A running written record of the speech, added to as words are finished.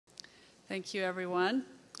Thank you, everyone.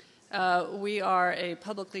 We are a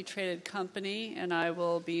publicly traded company, and I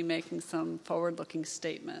will be making some forward-looking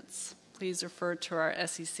statements. Please refer to our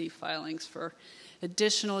SEC filings for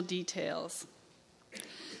additional details.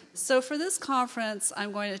 So for this conference,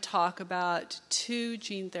 I'm going to talk about two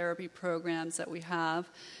gene therapy programs that we have.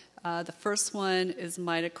 The first one is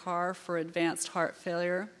MYDICAR for advanced heart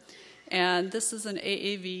failure, and this is an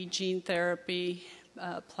AAV gene therapy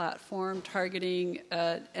platform targeting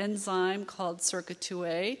an enzyme called circuit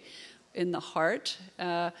IIa in the heart.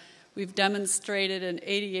 We've demonstrated an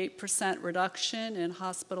 88% reduction in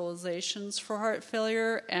hospitalizations for heart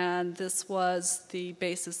failure, and this was the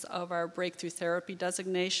basis of our breakthrough therapy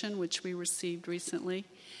designation, which we received recently.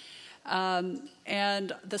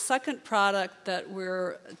 And the second product that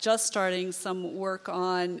we're just starting some work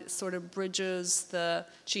on sort of bridges the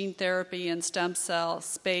gene therapy and stem cell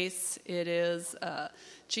space. It is a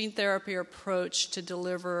gene therapy approach to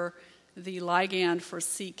deliver the ligand for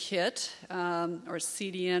c-KIT, or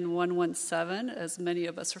CDN117, as many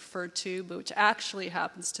of us refer to, but which actually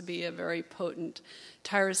happens to be a very potent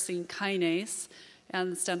tyrosine kinase,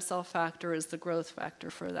 and the stem cell factor is the growth factor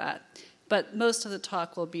for that. But most of the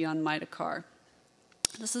talk will be on MYDICAR.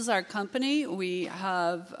 This is our company. We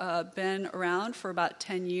have been around for about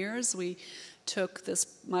 10 years. We took this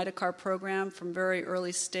MYDICAR program from very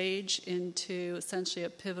early stage into essentially a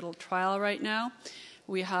pivotal trial right now.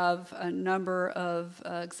 We have a number of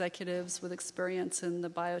executives with experience in the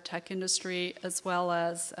biotech industry, as well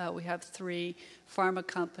as we have 3 pharma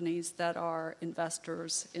companies that are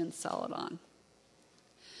investors in Celladon.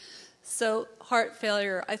 So heart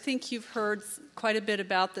failure, I think you've heard quite a bit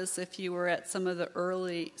about this if you were at some of the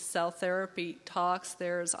early cell therapy talks.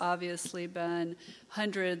 There's obviously been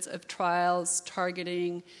hundreds of trials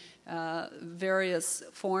targeting various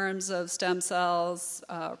forms of stem cells,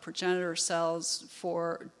 progenitor cells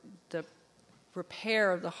for the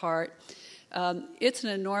repair of the heart. It's an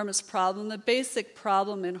enormous problem. The basic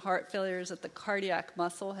problem in heart failure is that the cardiac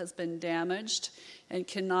muscle has been damaged and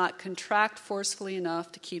cannot contract forcefully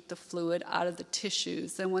enough to keep the fluid out of the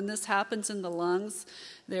tissues. And when this happens in the lungs,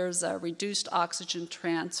 there's a reduced oxygen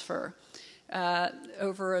transfer.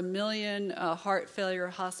 Over 1 million heart failure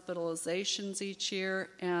hospitalizations each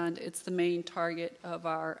year, and it's the main target of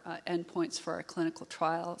our endpoints for our clinical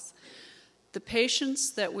trials. The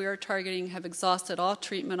patients that we are targeting have exhausted all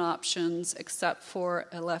treatment options except for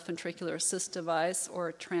a left ventricular assist device or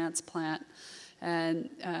a transplant. And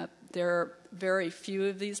there are very few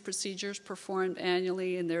of these procedures performed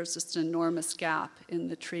annually, and there's just an enormous gap in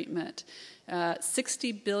the treatment.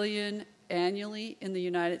 $60 billion annually in the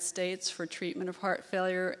United States for treatment of heart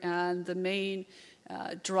failure, and the main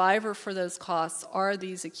driver for those costs are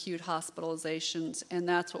these acute hospitalizations, and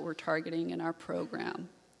that's what we're targeting in our program.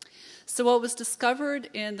 So what was discovered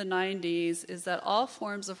in the 90s is that all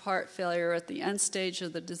forms of heart failure at the end stage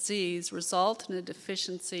of the disease result in a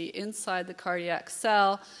deficiency inside the cardiac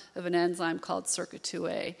cell of an enzyme called circuit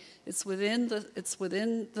IIa. It's within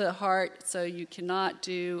the heart, so you cannot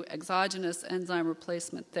do exogenous enzyme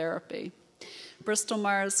replacement therapy. Bristol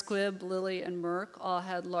Myers Squibb, Lilly, and Merck all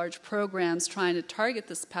had large programs trying to target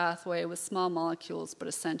this pathway with small molecules, but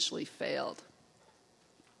essentially failed.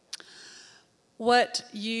 What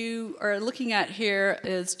you are looking at here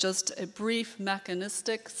is just a brief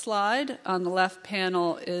mechanistic slide. On the left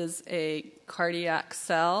panel is a cardiac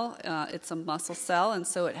cell. It's a muscle cell, and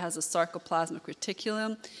so it has a sarcoplasmic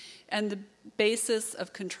reticulum. And the basis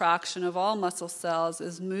of contraction of all muscle cells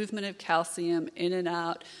is movement of calcium in and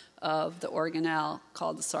out of the organelle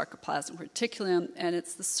called the sarcoplasmic reticulum, and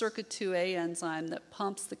it's the circuit IIa enzyme that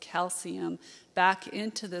pumps the calcium back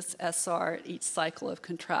into this SR at each cycle of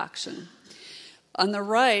contraction. On the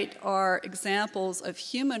right are examples of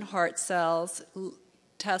human heart cells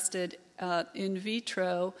tested in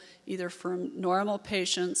vitro, either from normal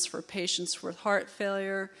patients, for patients with heart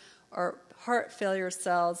failure, or heart failure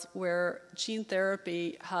cells where gene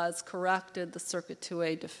therapy has corrected the circuit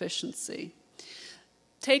IIa deficiency.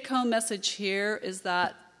 Take-home message here is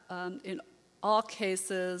that in all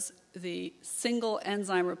cases, the single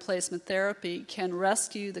enzyme replacement therapy can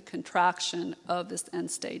rescue the contraction of this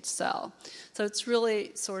end-stage cell. So it's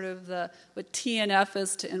really sort of what TNF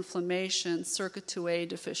is to inflammation, circuit IIa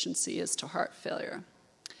deficiency is to heart failure.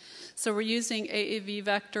 So we're using AAV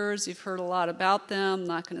vectors. You've heard a lot about them. I'm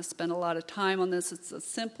not going to spend a lot of time on this. It's a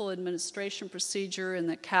simple administration procedure in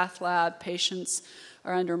the cath lab. Patients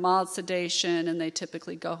are under mild sedation, and they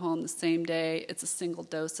typically go home the same day. It's a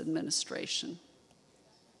single-dose administration.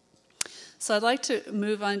 So I'd like to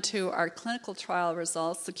move on to our clinical trial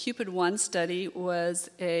results. The CUPID-1 study was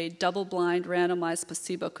a double-blind randomized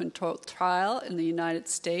placebo-controlled trial in the United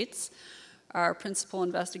States Our principal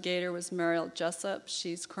investigator was Mariel Jessup.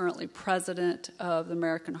 She's currently president of the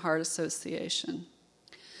American Heart Association.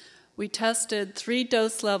 We tested 3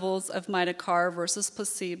 dose levels of MYDICAR versus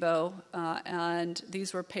placebo, and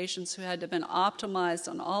these were patients who had been optimized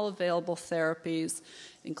on all available therapies,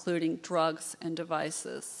 including drugs and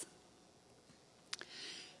devices.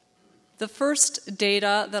 The first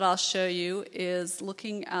data that I'll show you is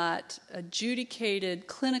looking at adjudicated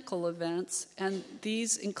clinical events, and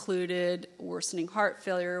these included worsening heart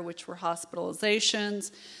failure, which were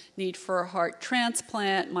hospitalizations, need for a heart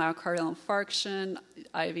transplant, myocardial infarction,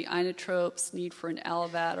 IV inotropes, need for an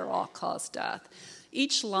LVAD, or all-cause death.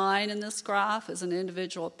 Each line in this graph is an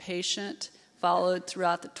individual patient followed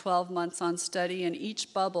throughout the 12 months on study, and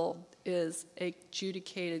each bubble is an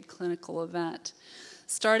adjudicated clinical event.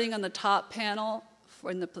 Starting on the top panel,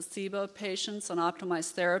 in the placebo patients on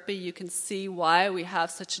optimized therapy, you can see why we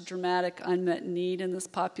have such a dramatic unmet need in this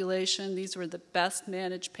population. These were the best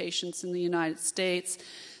managed patients in the United States.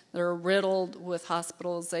 They're riddled with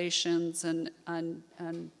hospitalizations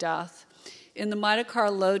and death. In the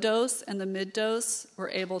MYDICAR low dose and the mid dose, we're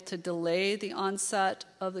able to delay the onset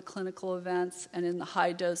of the clinical events, and in the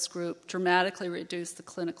high dose group, dramatically reduce the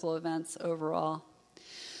clinical events overall.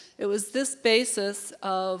 It was this basis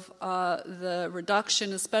of the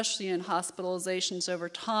reduction, especially in hospitalizations over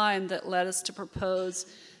time, that led us to propose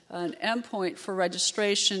an endpoint for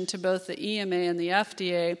registration to both the EMA and the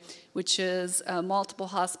FDA, which is multiple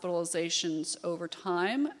hospitalizations over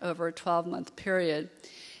time, over a 12-month period.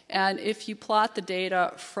 And if you plot the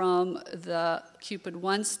data from the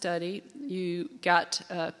CUPID-1 study, you get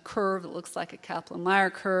a curve that looks like a Kaplan-Meier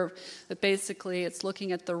curve, but basically it's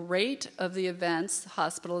looking at the rate of the events,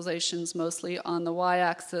 hospitalizations mostly on the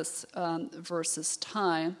y-axis versus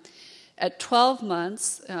time. At 12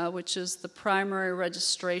 months, which is the primary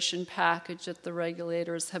registration package that the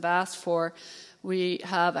regulators have asked for, we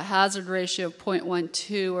have a hazard ratio of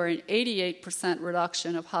 0.12 or an 88%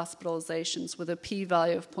 reduction of hospitalizations with a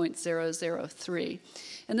p-value of 0.003.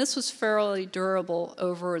 And this was fairly durable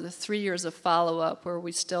over the 3 years of follow-up, where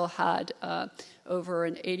we still had over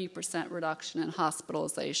an 80% reduction in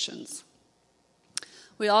hospitalizations.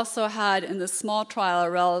 We also had, in this small trial,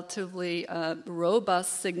 a relatively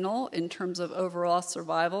robust signal in terms of overall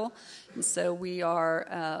survival. And so we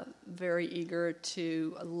are very eager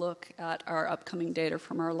to look at our upcoming data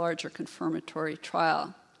from our larger confirmatory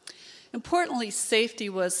trial. Importantly, safety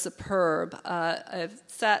was superb. I've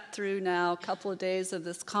sat through now a couple of days of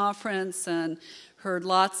this conference and heard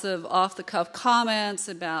lots of off-the-cuff comments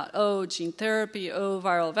about, oh, gene therapy, oh,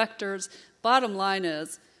 viral vectors. Bottom line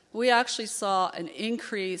is, we actually saw an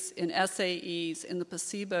increase in SAEs in the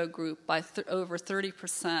placebo group by over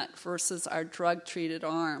 30% versus our drug-treated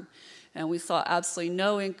arm. And we saw absolutely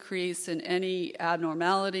no increase in any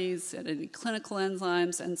abnormalities in any clinical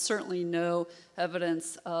enzymes, and certainly no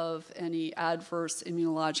evidence of any adverse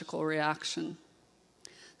immunological reaction.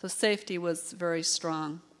 So safety was very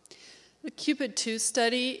strong. The CUPID-2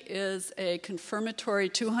 study is a confirmatory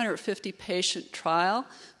 250-patient trial,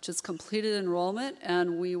 which has completed enrollment,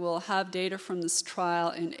 and we will have data from this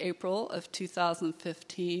trial in April of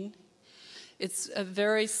 2015. It's a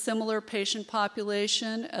very similar patient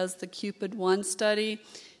population as the CUPID-1 study,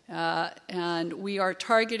 and we are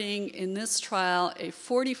targeting in this trial a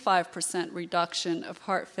 45% reduction of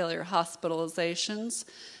heart failure hospitalizations,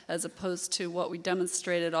 as opposed to what we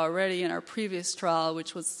demonstrated already in our previous trial,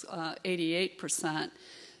 which was 88%.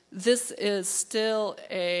 This is still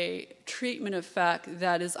a treatment effect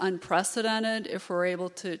that is unprecedented if we're able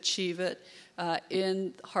to achieve it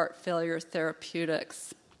in heart failure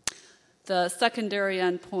therapeutics. The secondary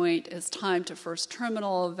endpoint is time to first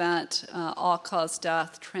terminal event, all-cause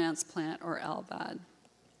death, transplant, or LVAD.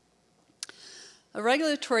 A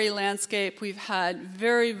regulatory landscape, we've had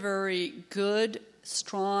very, very good,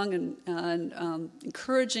 strong, and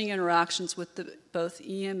encouraging interactions with both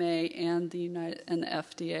EMA and the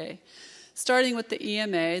FDA. Starting with the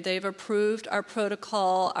EMA, they've approved our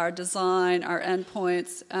protocol, our design, our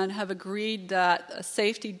endpoints, and have agreed that a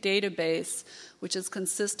safety database, which is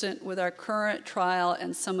consistent with our current trial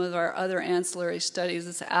and some of our other ancillary studies,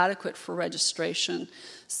 is adequate for registration.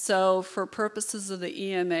 So for purposes of the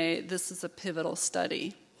EMA, this is a pivotal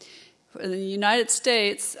study. In the United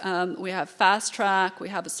States, we have fast track, we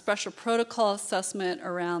have a special protocol assessment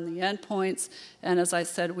around the endpoints, and as I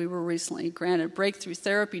said, we were recently granted breakthrough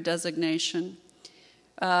therapy designation.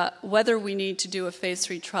 Whether we need to do a phase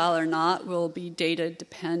 3 trial or not will be data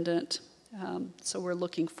dependent. So we're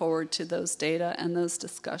looking forward to those data and those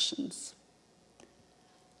discussions.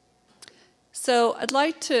 So I'd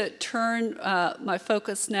like to turn my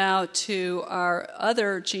focus now to our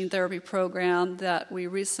other gene therapy program that we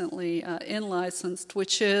recently in-licensed,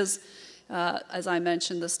 which is, as I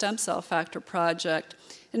mentioned, the stem cell factor project.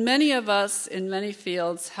 And many of us in many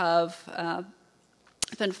fields have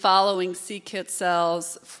been following c-Kit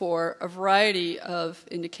cells for a variety of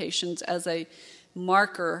indications as a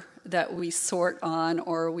marker that we sort on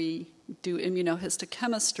or we do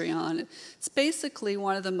immunohistochemistry on. It's basically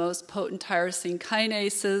one of the most potent tyrosine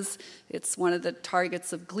kinases. It's one of the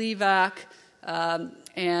targets of Gleevec,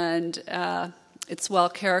 and it's well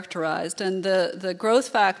characterized. And the growth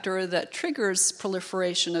factor that triggers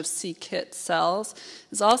proliferation of c-Kit cells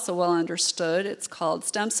is also well understood. It's called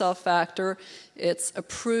stem cell factor. It's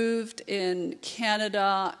approved in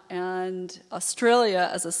Canada and Australia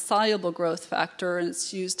as a soluble growth factor, and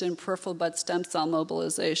it's used in peripheral blood stem cell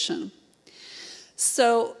mobilization.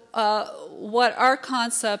 So what our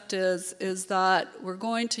concept is that we're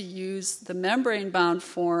going to use the membrane-bound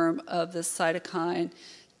form of this cytokine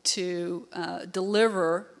to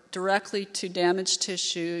deliver directly to damaged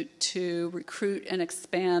tissue to recruit and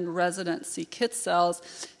expand resident c-Kit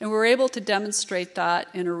cells. And we're able to demonstrate that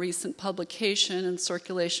in a recent publication in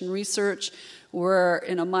Circulation Research, where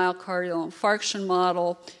in a myocardial infarction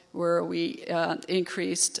model, where we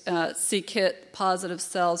increased c-Kit positive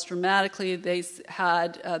cells dramatically. They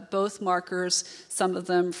had both markers, some of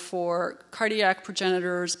them for cardiac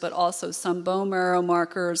progenitors, but also some bone marrow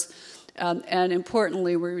markers. And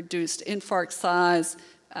importantly, we reduced infarct size,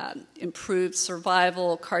 improved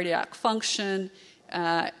survival, cardiac function,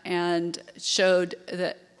 and showed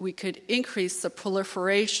that we could increase the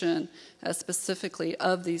proliferation specifically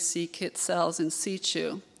of these c-Kit cells in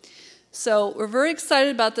situ. So we're very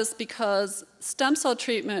excited about this because stem cell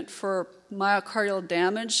treatment for myocardial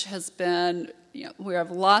damage has been, we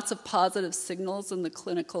have lots of positive signals in the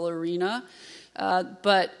clinical arena,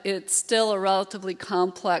 but it's still a relatively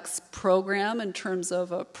complex program in terms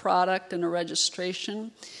of a product and a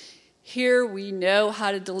registration. Here we know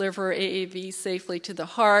how to deliver AAV safely to the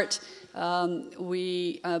heart.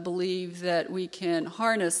 We believe that we can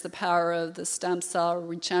harness the power of the stem cell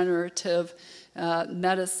regenerative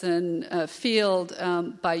medicine field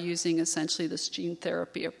by using essentially this gene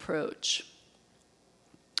therapy approach.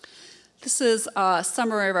 This is a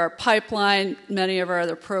summary of our pipeline. Many of our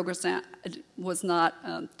other programs did not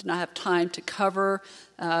have time to cover,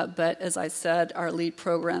 but as I said, our lead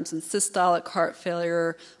programs in systolic heart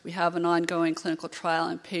failure. We have an ongoing clinical trial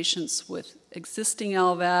in patients with existing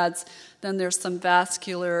LVADs. Then there's some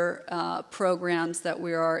vascular programs that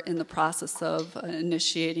we are in the process of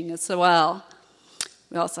initiating as well.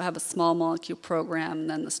 We also have a small molecule program and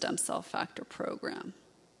then the stem cell factor program.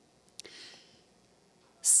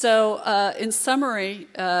 So in summary,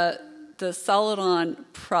 the Celladon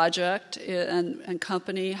project and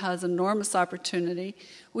company has enormous opportunity.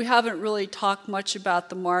 We haven't really talked much about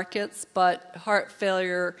the markets, but heart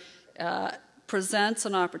failure presents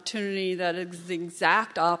an opportunity that is the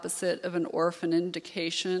exact opposite of an orphan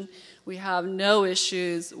indication. We have no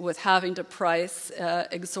issues with having to price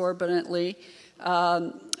exorbitantly.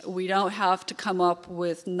 We don't have to come up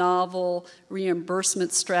with novel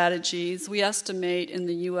reimbursement strategies. We estimate in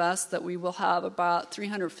the U.S. that we will have about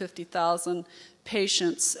 350,000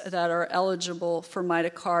 patients that are eligible for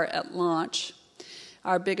MYDICAR at launch.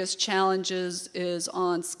 Our biggest challenge is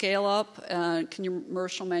on scale-up and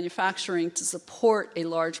commercial manufacturing to support a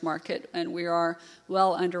large market, and we are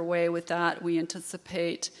well underway with that. We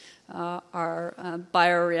anticipate our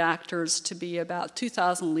bioreactors to be about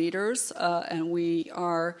 2,000 liters, and we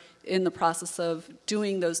are in the process of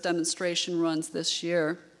doing those demonstration runs this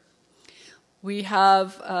year. We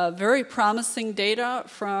have very promising data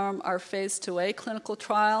from our Phase IIa clinical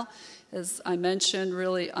trial. As I mentioned,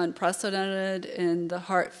 really unprecedented in the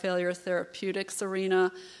heart failure therapeutics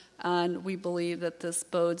arena, and we believe that this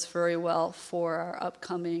bodes very well for our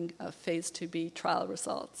upcoming Phase IIb trial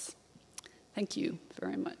results. Thank you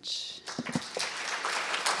very much.